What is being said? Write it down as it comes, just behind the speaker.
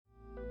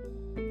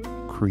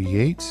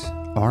Create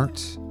Art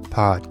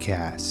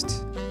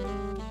Podcast.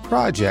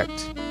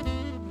 Project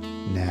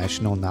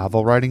National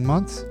Novel Writing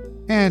Month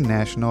and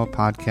National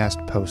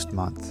Podcast Post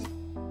Month.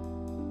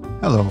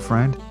 Hello,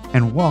 friend,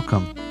 and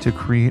welcome to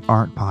Create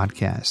Art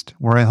Podcast,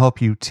 where I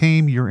help you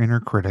tame your inner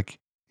critic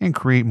and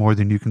create more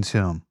than you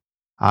consume.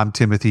 I'm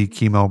Timothy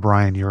Kim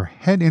O'Brien, your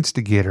head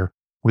instigator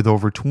with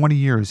over 20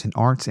 years in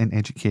arts and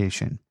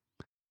education.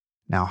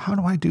 Now, how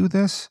do I do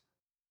this?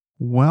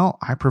 Well,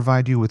 I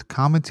provide you with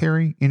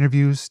commentary,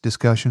 interviews,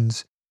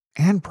 discussions,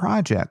 and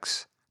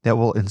projects that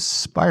will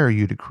inspire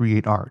you to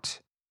create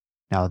art.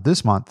 Now,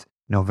 this month,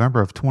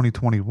 November of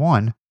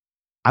 2021,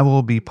 I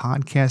will be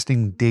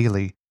podcasting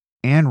daily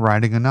and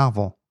writing a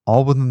novel,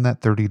 all within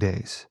that 30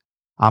 days.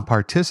 I'm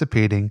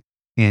participating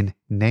in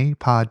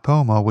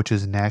NaPodPoMo, which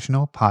is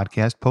National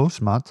Podcast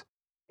Post Month,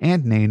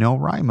 and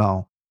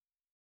NaNoWriMo.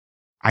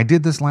 I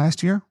did this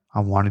last year. I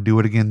want to do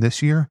it again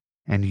this year.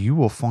 And you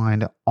will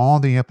find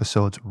all the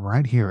episodes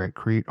right here at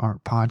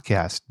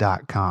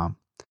createartpodcast.com.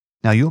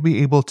 Now, you'll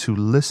be able to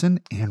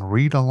listen and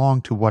read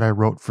along to what I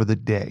wrote for the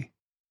day.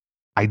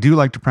 I do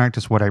like to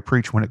practice what I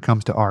preach when it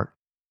comes to art,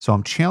 so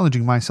I'm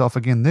challenging myself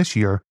again this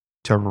year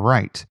to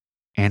write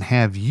and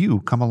have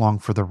you come along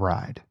for the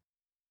ride.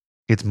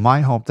 It's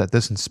my hope that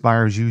this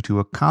inspires you to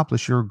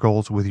accomplish your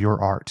goals with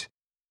your art.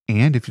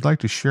 And if you'd like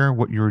to share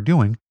what you're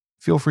doing,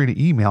 feel free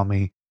to email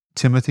me,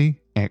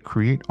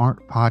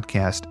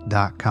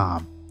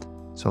 timothy@createartpodcast.com.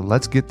 So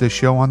let's get this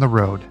show on the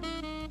road.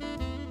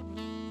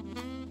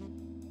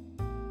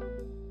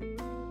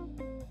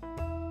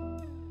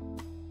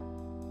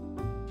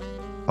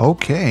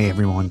 Okay,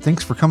 everyone,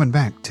 thanks for coming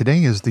back.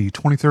 Today is the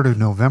 23rd of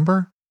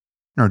November,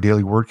 and our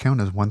daily word count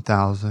is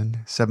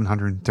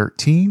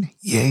 1,713.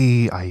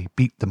 Yay, I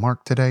beat the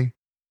mark today.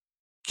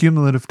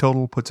 Cumulative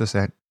total puts us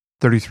at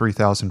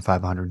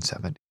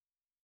 33,507.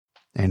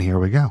 And here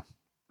we go.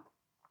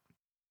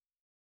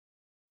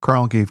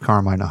 Carl gave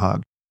Carmine a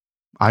hug.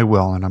 I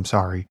will, and I'm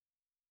sorry.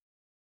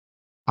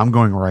 I'm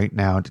going right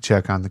now to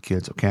check on the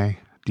kids, okay?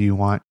 Do you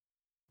want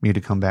me to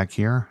come back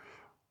here?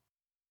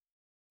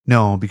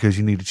 No, because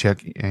you need to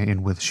check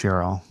in with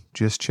Cheryl.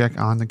 Just check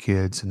on the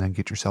kids and then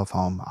get yourself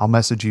home. I'll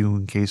message you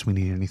in case we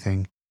need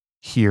anything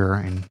here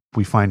and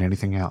we find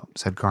anything out,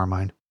 said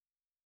Carmine.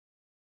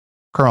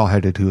 Carl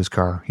headed to his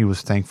car. He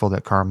was thankful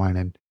that Carmine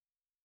had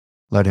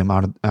led him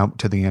out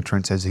to the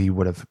entrance, as he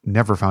would have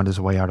never found his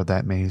way out of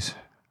that maze.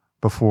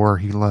 Before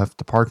he left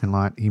the parking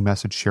lot, he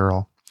messaged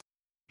Cheryl.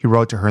 He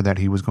wrote to her that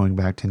he was going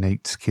back to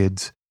Nate's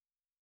kids,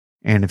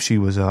 and if she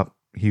was up,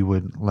 he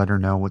would let her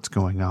know what's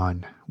going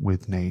on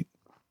with Nate.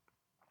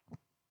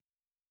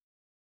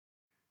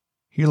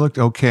 He looked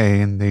okay,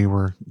 and they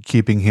were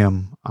keeping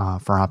him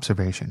for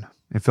observation.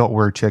 It felt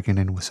weird checking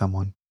in with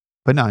someone,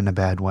 but not in a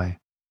bad way.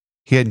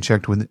 He hadn't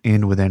checked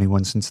in with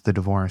anyone since the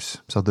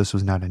divorce, so this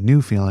was not a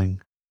new feeling,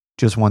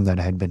 just one that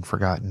had been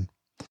forgotten.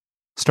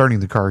 Starting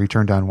the car, he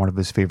turned on one of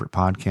his favorite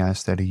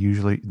podcasts that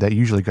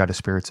usually got his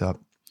spirits up.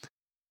 It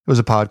was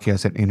a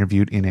podcast that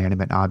interviewed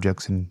inanimate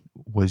objects and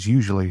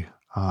usually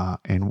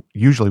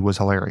was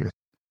hilarious.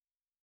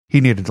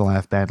 He needed to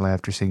laugh badly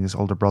after seeing his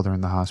older brother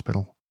in the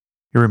hospital.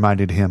 It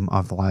reminded him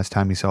of the last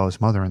time he saw his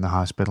mother in the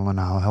hospital and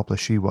how helpless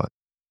she was.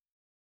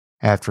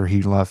 After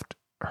he left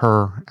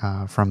her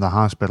from the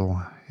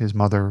hospital, his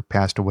mother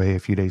passed away a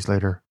few days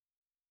later,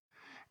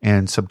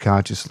 and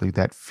subconsciously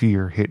that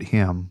fear hit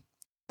him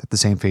that the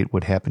same fate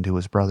would happen to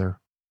his brother.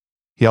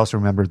 He also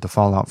remembered the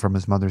fallout from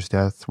his mother's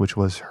death, which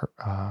was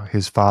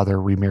his father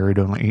remarried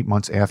only 8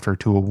 months after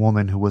to a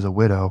woman who was a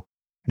widow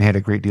and had a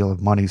great deal of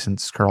money,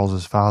 since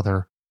Carl's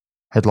father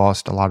had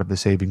lost a lot of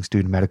his savings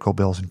due to medical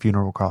bills and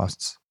funeral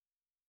costs.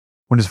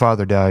 When his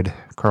father died,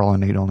 Carl and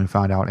Nate only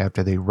found out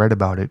after they read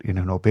about it in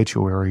an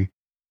obituary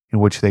in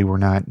which they were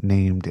not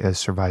named as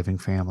surviving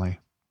family.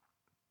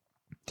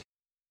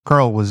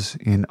 Carl was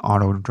in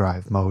auto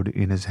drive mode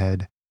in his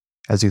head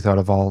as he thought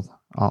of all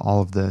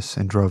of this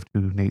and drove to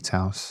Nate's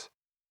house.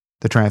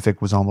 The traffic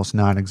was almost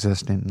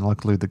non-existent, and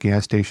luckily the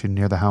gas station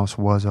near the house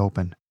was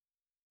open.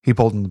 He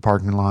pulled in the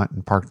parking lot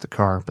and parked the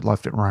car, but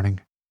left it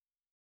running.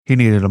 He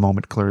needed a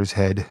moment to clear his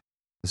head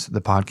as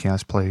the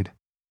podcast played.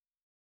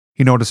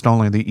 He noticed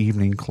only the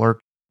evening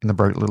clerk in the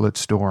brightly lit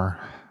store.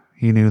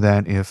 He knew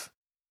that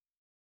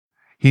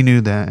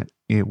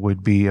it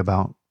would be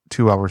about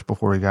 2 hours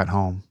before he got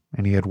home,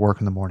 and he had work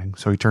in the morning,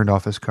 so he turned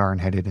off his car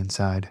and headed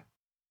inside.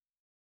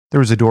 There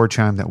was a door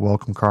chime that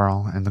welcomed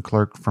Carl, and the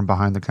clerk from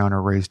behind the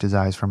counter raised his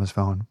eyes from his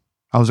phone.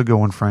 "How's it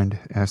going, friend?"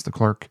 asked the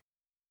clerk.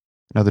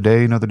 "Another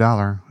day, another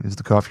dollar. Is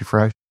the coffee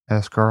fresh?"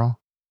 asked Carl.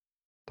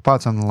 "The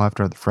pots on the left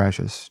are the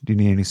freshest. Do you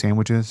need any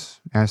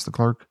sandwiches?" asked the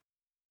clerk.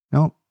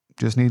 "Nope,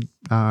 just need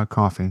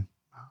coffee."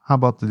 "How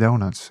about the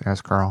donuts?"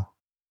 asked Carl.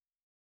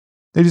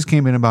 "They just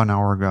came in about an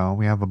hour ago.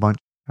 We have a bunch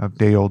of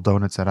day-old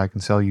donuts that I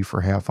can sell you for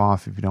half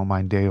off if you don't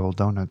mind day-old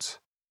donuts,"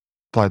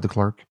 replied the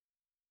clerk.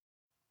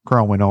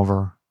 Carl went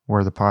over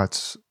where the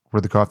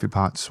coffee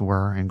pots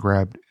were and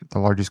grabbed the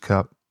largest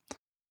cup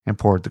and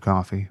poured the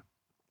coffee.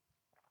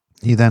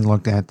 He then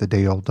looked at the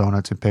day-old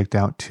donuts and picked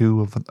out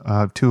two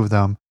of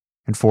them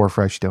and 4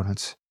 fresh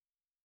donuts.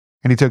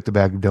 And he took the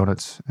bag of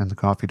donuts and the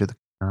coffee to the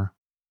counter,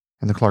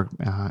 and the clerk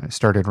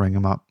started ringing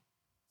him up.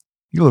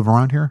 You live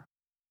around here?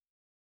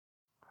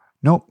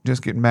 Nope,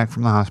 just getting back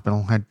from the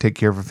hospital. Had to take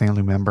care of a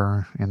family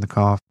member, and the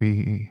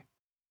coffee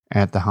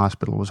at the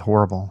hospital was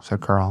horrible, said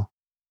Carl.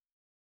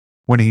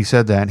 When he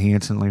said that, he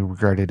instantly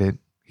regretted it.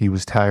 He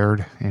was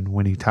tired, and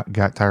when he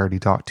got tired, he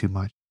talked too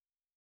much.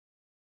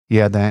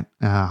 Yeah, that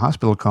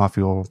hospital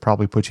coffee will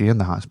probably put you in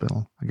the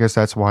hospital. I guess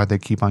that's why they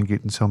keep on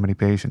getting so many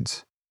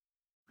patients.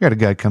 We had a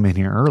guy come in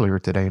here earlier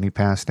today, and he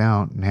passed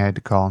out and had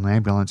to call an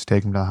ambulance to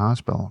take him to the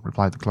hospital,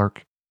 replied the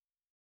clerk.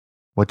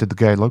 What did the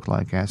guy look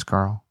like? Asked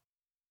Carl.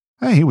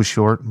 He was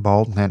short,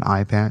 bald, and had an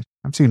eye patch.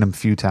 I've seen him a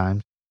few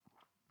times.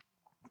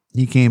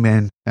 He came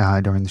in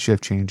during the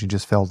shift change and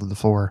just fell to the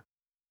floor.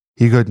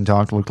 He couldn't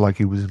talk, looked like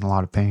he was in a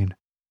lot of pain.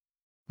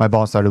 My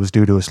boss thought it was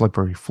due to a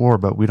slippery floor,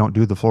 but we don't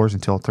do the floors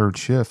until third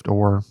shift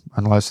or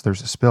unless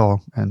there's a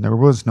spill, and there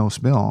was no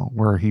spill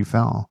where he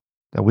fell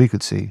that we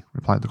could see,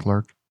 replied the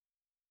clerk.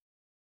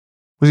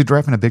 Was he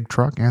driving a big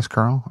truck? Asked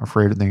Carl,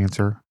 afraid of the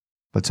answer,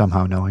 but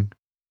somehow knowing.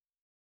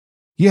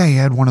 Yeah, he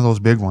had one of those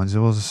big ones. It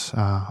was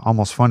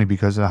almost funny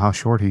because of how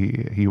short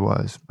he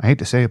was. I hate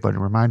to say it, but it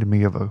reminded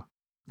me of a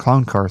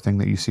clown car thing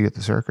that you see at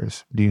the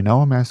circus. Do you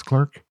know him? Asked the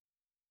clerk.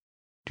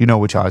 Do you know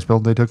which hospital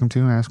they took him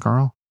to? Asked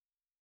Carl.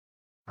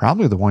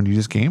 Probably the one you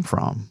just came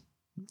from,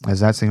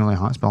 as that's the only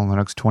hospital in the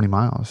next 20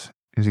 miles.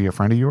 Is he a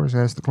friend of yours?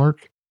 Asked the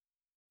clerk.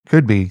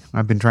 Could be.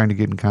 I've been trying to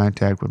get in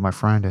contact with my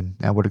friend, and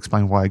that would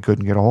explain why I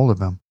couldn't get a hold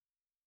of him.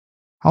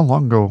 How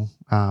long ago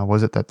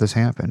was it that this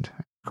happened,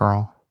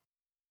 Carl?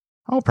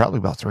 Oh, probably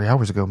about 3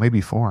 hours ago,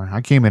 maybe 4.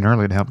 I came in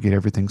early to help get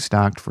everything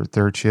stocked for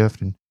third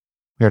shift, and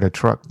we had a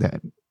truck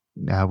that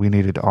we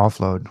needed to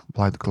offload,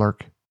 replied the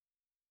clerk.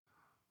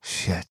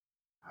 Shit.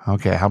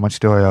 Okay, how much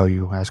do I owe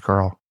you? Asked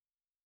Carl.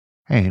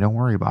 Hey, don't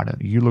worry about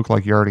it. You look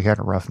like you already had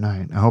a rough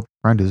night. I hope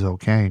your friend is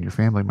okay and your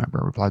family member,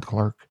 replied the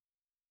clerk.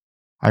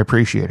 I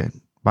appreciate it.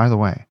 By the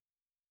way,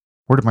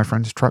 where did my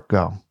friend's truck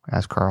go?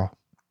 Asked Carl.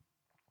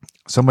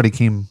 Somebody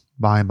came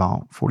by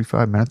about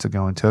 45 minutes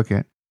ago and took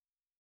it.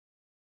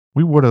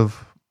 We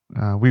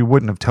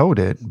wouldn't have towed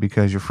it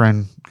because your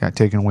friend got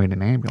taken away in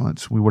an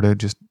ambulance. We would have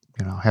just,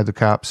 had the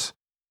cops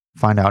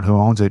find out who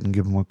owns it and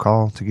give them a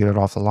call to get it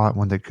off the lot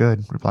when they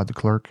could, replied the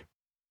clerk.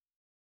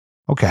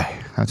 Okay,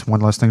 that's one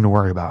less thing to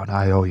worry about.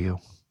 I owe you,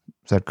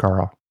 said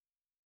Carl.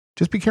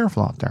 Just be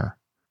careful out there.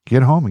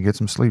 Get home and get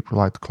some sleep,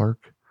 replied the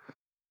clerk.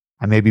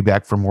 I may be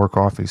back for more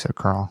coffee, said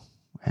Carl.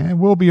 And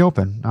we'll be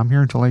open. I'm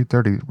here until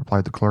 8:30,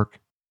 replied the clerk.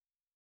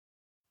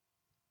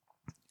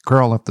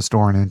 Carl left the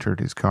store and entered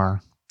his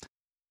car.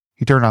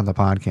 He turned on the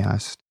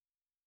podcast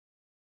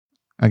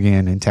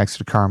again and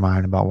texted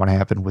Carmine about what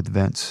happened with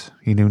Vince.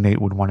 He knew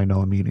Nate would want to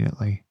know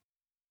immediately.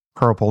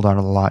 Carl pulled out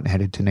of the lot and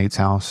headed to Nate's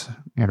house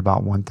at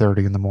about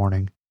 1:30 in the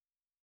morning.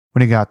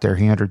 When he got there,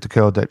 he entered the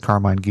code that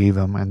Carmine gave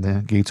him, and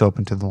the gates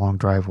opened to the long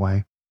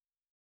driveway.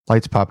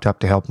 Lights popped up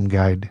to help him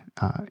guide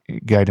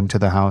him to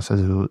the house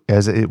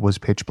as it was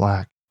pitch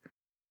black.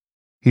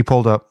 He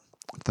pulled up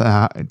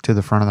to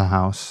the front of the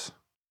house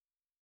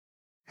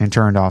and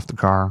turned off the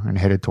car and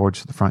headed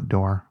towards the front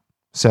door.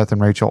 Seth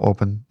and Rachel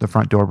opened the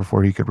front door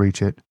before he could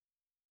reach it.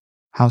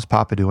 How's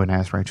Papa doing?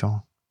 Asked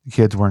Rachel. The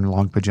kids were in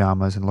long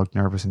pajamas and looked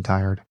nervous and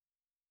tired.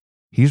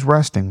 He's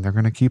resting. They're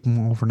going to keep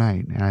him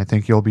overnight, and I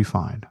think he'll be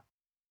fine.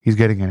 He's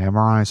getting an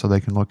MRI so they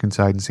can look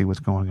inside and see what's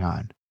going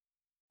on.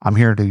 I'm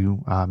here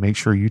to make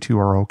sure you two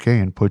are okay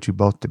and put you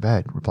both to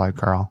bed, replied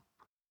Carl.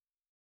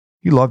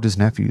 He loved his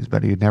nephews,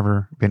 but he had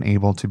never been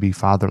able to be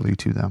fatherly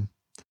to them.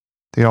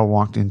 They all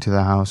walked into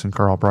the house, and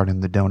Carl brought in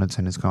the donuts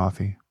and his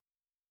coffee.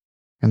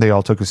 And they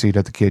all took a seat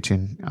at the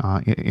kitchen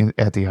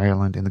at the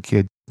island, and the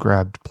kid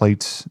grabbed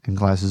plates and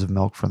glasses of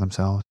milk for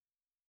themselves.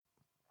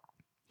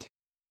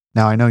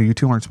 Now, I know you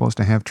two aren't supposed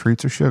to have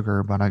treats or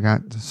sugar, but I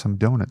got some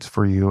donuts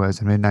for you as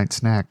a midnight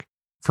snack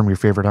from your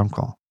favorite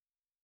uncle.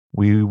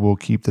 We will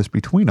keep this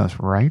between us,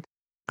 right,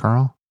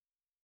 Carl?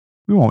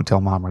 We won't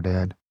tell Mom or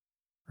Dad,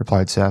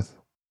 replied Seth.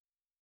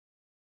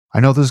 I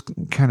know this is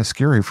kind of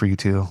scary for you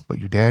two, but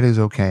your dad is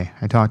okay.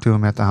 I talked to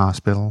him at the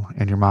hospital,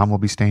 and your mom will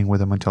be staying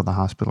with him until the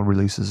hospital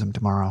releases him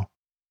tomorrow.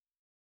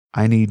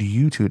 I need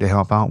you two to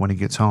help out when he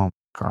gets home,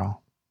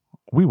 Carl.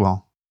 We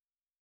will.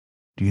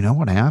 Do you know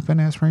what happened?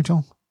 Asked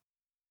Rachel.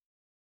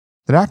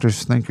 The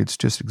doctors think it's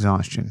just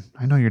exhaustion.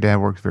 I know your dad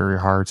works very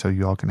hard so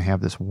you all can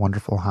have this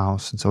wonderful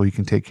house and so he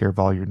can take care of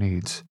all your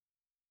needs.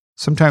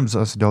 Sometimes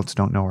us adults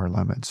don't know our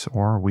limits,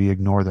 or we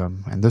ignore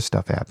them, and this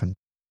stuff happens.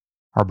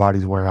 Our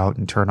bodies wear out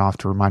and turn off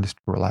to remind us to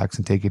relax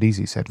and take it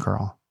easy, said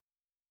Carl.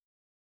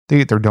 They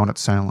ate their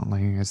donuts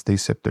silently as they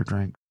sipped their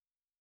drink.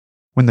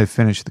 When they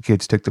finished, the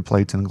kids took the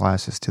plates and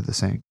glasses to the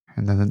sink,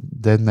 and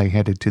then they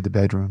headed to the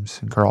bedrooms,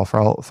 and Carl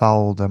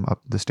followed them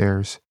up the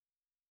stairs.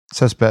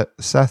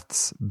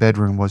 Seth's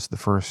bedroom was the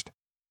first,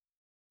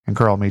 and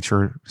Carl made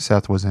sure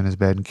Seth was in his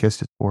bed and kissed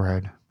his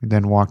forehead. He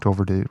then walked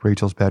over to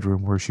Rachel's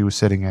bedroom where she was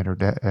sitting at her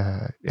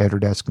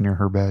desk near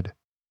her bed.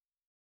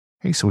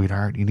 Hey,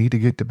 sweetheart, you need to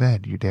get to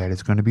bed. Your dad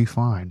is going to be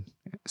fine,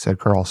 said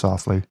Carl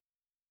softly.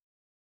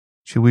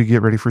 Should we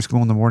get ready for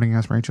school in the morning?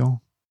 Asked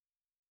Rachel.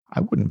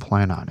 I wouldn't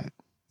plan on it.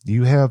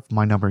 You have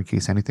my number in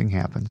case anything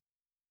happens.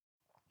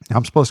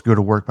 I'm supposed to go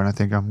to work, but I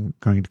think I'm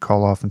going to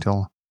call off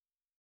until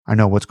I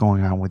know what's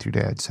going on with your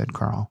dad, said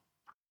Carl.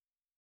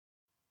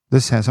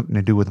 This has something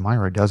to do with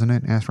Myra, doesn't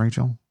it? Asked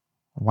Rachel.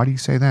 Why do you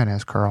say that?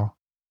 Asked Carl.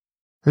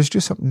 There's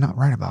just something not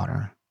right about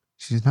her.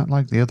 She's not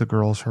like the other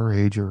girls her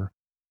age or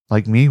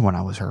like me when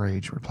I was her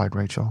age, replied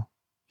Rachel.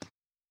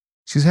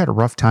 She's had a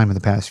rough time in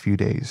the past few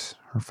days.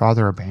 Her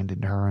father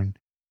abandoned her and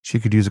she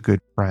could use a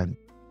good friend.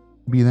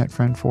 Be that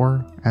friend for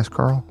her? Asked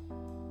Carl.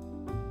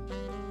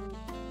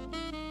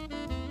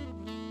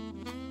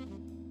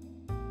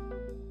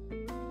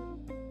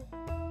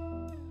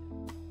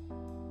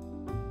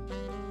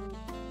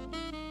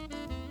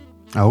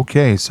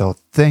 Okay, so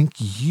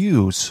thank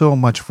you so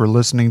much for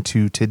listening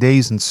to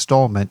today's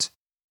installment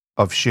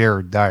of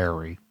Shared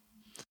Diary.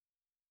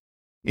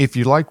 If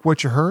you like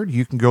what you heard,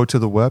 you can go to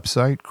the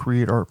website,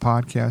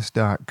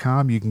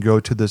 createartpodcast.com. You can go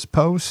to this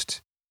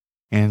post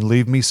and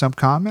leave me some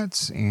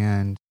comments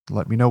and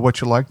let me know what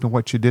you liked and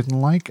what you didn't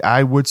like.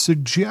 I would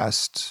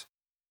suggest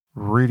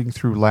reading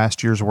through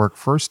last year's work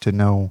first to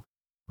know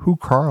who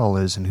Carl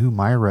is and who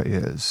Myra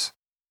is,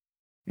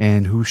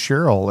 and who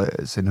Cheryl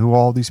is, and who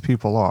all these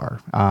people are.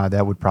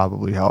 That would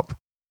probably help.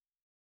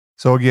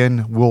 So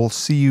again, we'll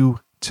see you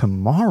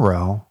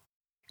tomorrow.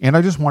 And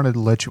I just wanted to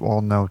let you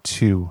all know,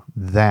 too,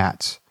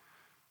 that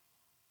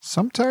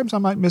sometimes I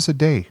might miss a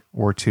day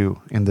or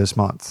two in this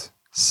month.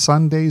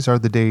 Sundays are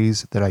the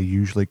days that I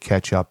usually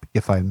catch up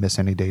if I miss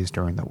any days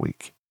during the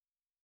week.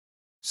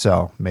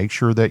 So make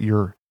sure that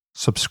you're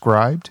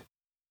subscribed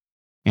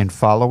and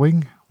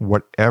following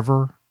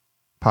whatever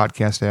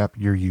podcast app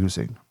you're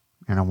using.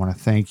 And I want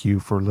to thank you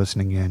for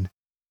listening in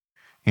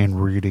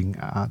and reading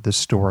the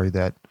story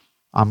that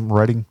I'm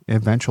writing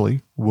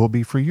eventually will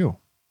be for you.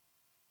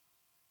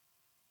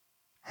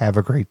 Have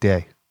a great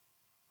day.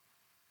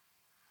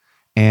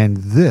 And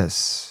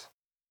this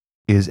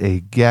is a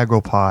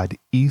GagglePod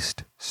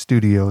East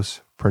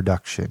Studios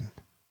production.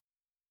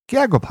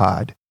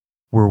 GagglePod,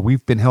 where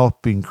we've been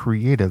helping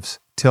creatives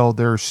tell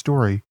their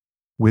story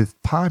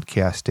with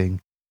podcasting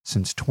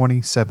since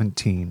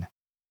 2017.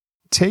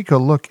 Take a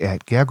look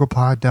at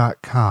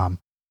gagglepod.com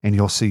and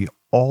you'll see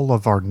all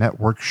of our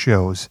network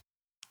shows.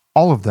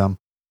 All of them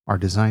are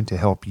designed to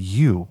help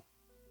you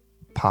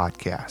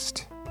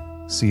podcast.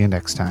 See you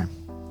next time.